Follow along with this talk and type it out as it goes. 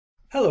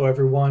Hello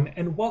everyone,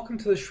 and welcome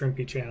to the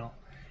Shrimpy channel.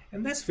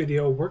 In this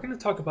video, we're going to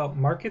talk about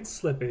market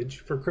slippage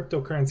for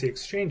cryptocurrency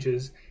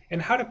exchanges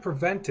and how to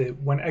prevent it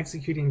when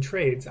executing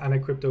trades on a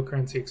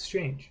cryptocurrency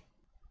exchange.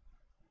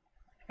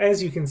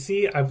 As you can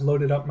see, I've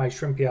loaded up my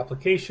Shrimpy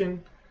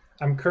application.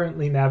 I'm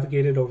currently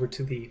navigated over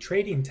to the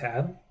Trading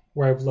tab,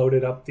 where I've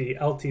loaded up the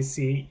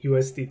LTC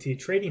USDT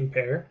trading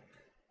pair,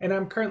 and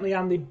I'm currently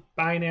on the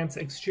Binance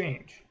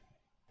exchange.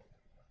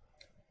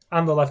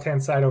 On the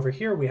left-hand side over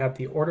here, we have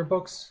the order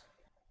books.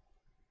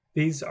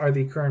 These are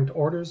the current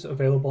orders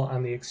available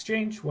on the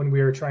exchange when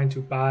we are trying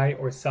to buy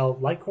or sell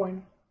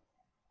Litecoin.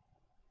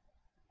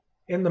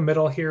 In the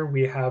middle here,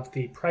 we have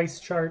the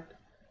price chart.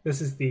 This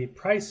is the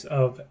price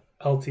of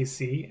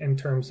LTC in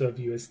terms of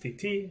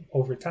USDT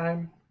over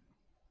time.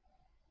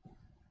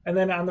 And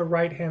then on the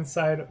right-hand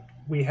side,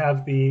 we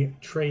have the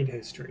trade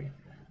history.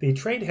 The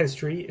trade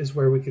history is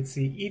where we could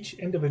see each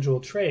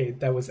individual trade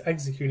that was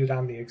executed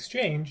on the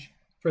exchange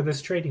for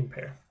this trading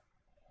pair.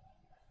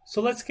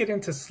 So let's get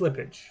into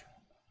slippage.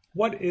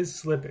 What is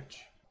slippage?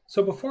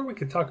 So before we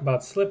could talk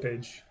about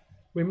slippage,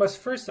 we must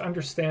first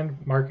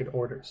understand market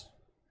orders.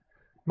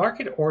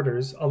 Market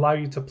orders allow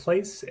you to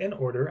place an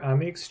order on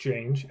the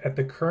exchange at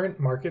the current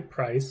market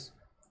price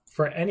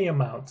for any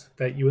amount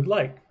that you would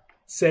like.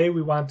 Say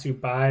we want to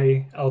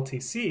buy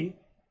LTC,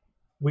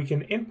 we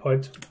can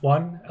input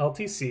 1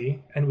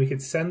 LTC and we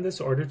could send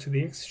this order to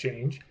the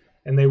exchange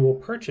and they will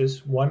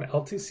purchase 1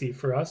 LTC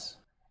for us.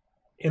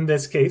 In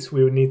this case,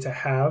 we would need to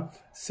have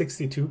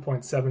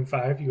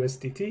 62.75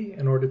 USDT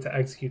in order to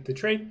execute the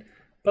trade,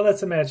 but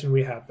let's imagine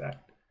we have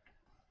that.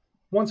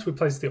 Once we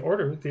place the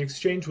order, the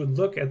exchange would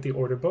look at the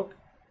order book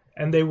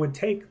and they would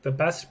take the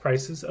best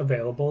prices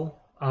available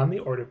on the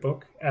order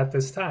book at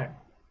this time.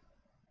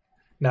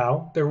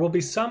 Now, there will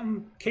be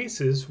some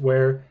cases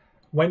where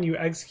when you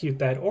execute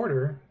that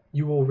order,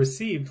 you will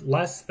receive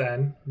less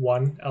than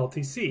 1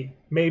 LTC.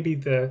 Maybe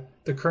the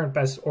current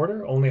best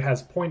order only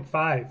has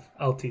 0.5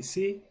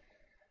 LTC.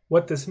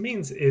 What this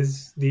means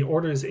is the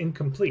order is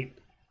incomplete.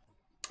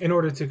 In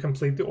order to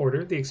complete the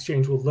order, the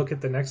exchange will look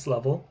at the next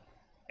level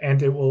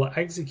and it will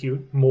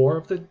execute more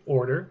of the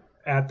order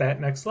at that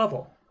next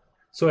level.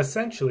 So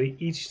essentially,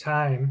 each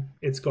time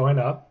it's going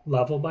up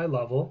level by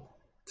level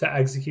to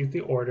execute the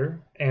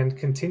order and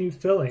continue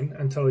filling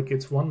until it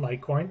gets 1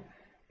 Litecoin,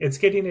 it's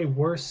getting a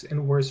worse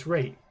and worse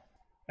rate.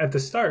 At the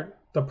start,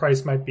 the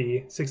price might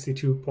be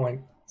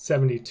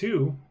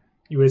 62.72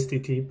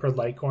 USDT per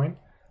Litecoin,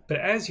 but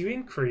as you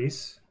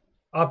increase,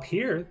 up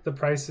here, the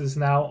price is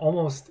now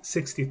almost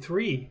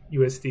 63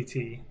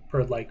 USDT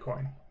per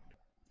Litecoin.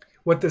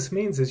 What this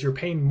means is you're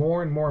paying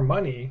more and more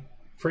money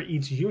for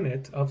each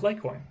unit of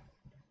Litecoin.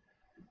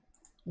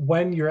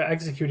 When you're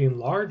executing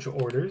large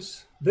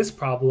orders, this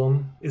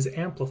problem is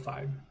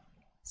amplified.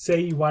 Say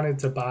you wanted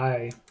to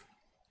buy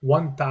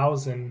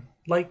 1,000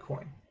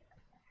 Litecoin.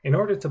 In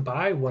order to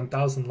buy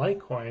 1,000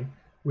 Litecoin,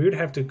 we would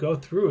have to go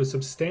through a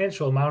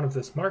substantial amount of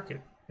this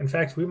market. In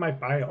fact, we might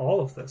buy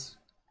all of this.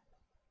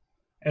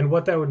 And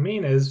what that would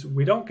mean is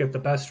we don't get the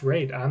best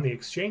rate on the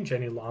exchange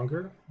any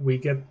longer. We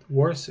get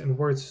worse and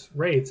worse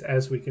rates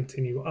as we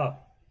continue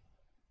up.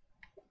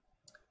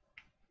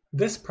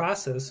 This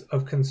process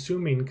of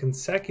consuming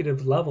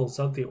consecutive levels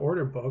of the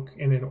order book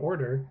in an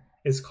order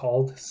is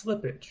called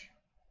slippage.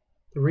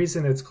 The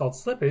reason it's called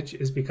slippage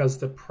is because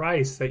the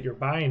price that you're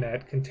buying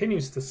at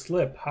continues to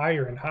slip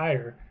higher and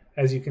higher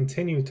as you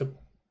continue to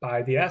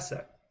buy the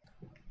asset.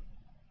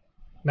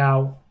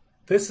 Now,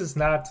 this is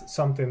not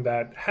something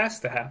that has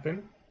to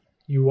happen.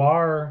 You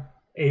are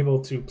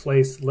able to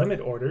place limit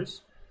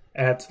orders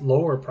at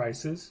lower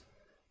prices.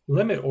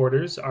 Limit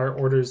orders are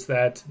orders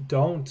that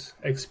don't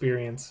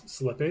experience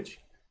slippage.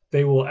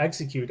 They will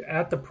execute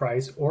at the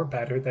price or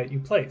better that you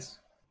place.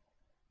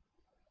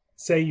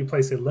 Say you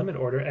place a limit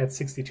order at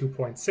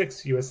 62.6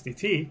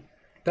 USDT,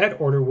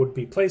 that order would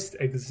be placed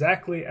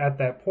exactly at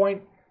that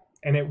point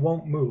and it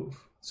won't move.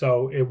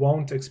 So it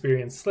won't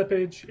experience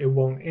slippage, it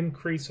won't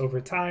increase over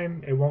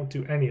time, it won't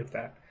do any of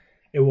that.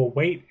 It will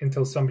wait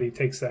until somebody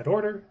takes that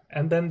order,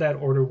 and then that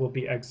order will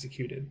be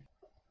executed.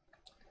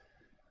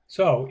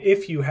 So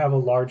if you have a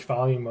large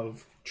volume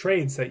of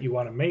trades that you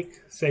want to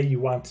make, say you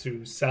want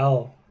to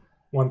sell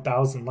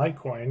 1,000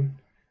 Litecoin,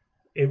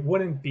 it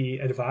wouldn't be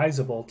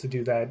advisable to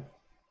do that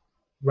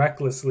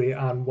recklessly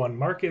on one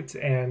market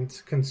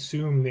and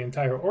consume the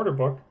entire order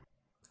book.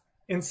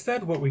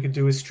 Instead, what we could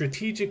do is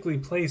strategically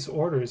place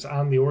orders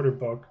on the order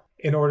book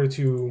in order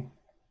to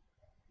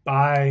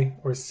buy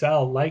or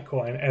sell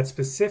Litecoin at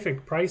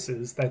specific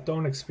prices that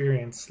don't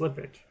experience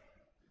slippage.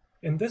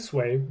 In this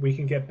way, we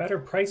can get better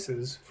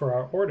prices for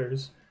our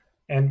orders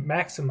and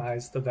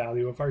maximize the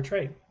value of our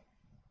trade.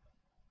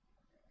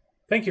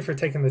 Thank you for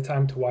taking the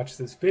time to watch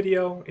this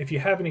video. If you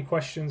have any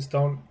questions,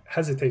 don't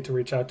hesitate to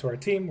reach out to our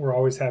team. We're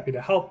always happy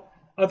to help.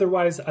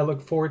 Otherwise, I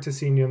look forward to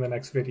seeing you in the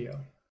next video.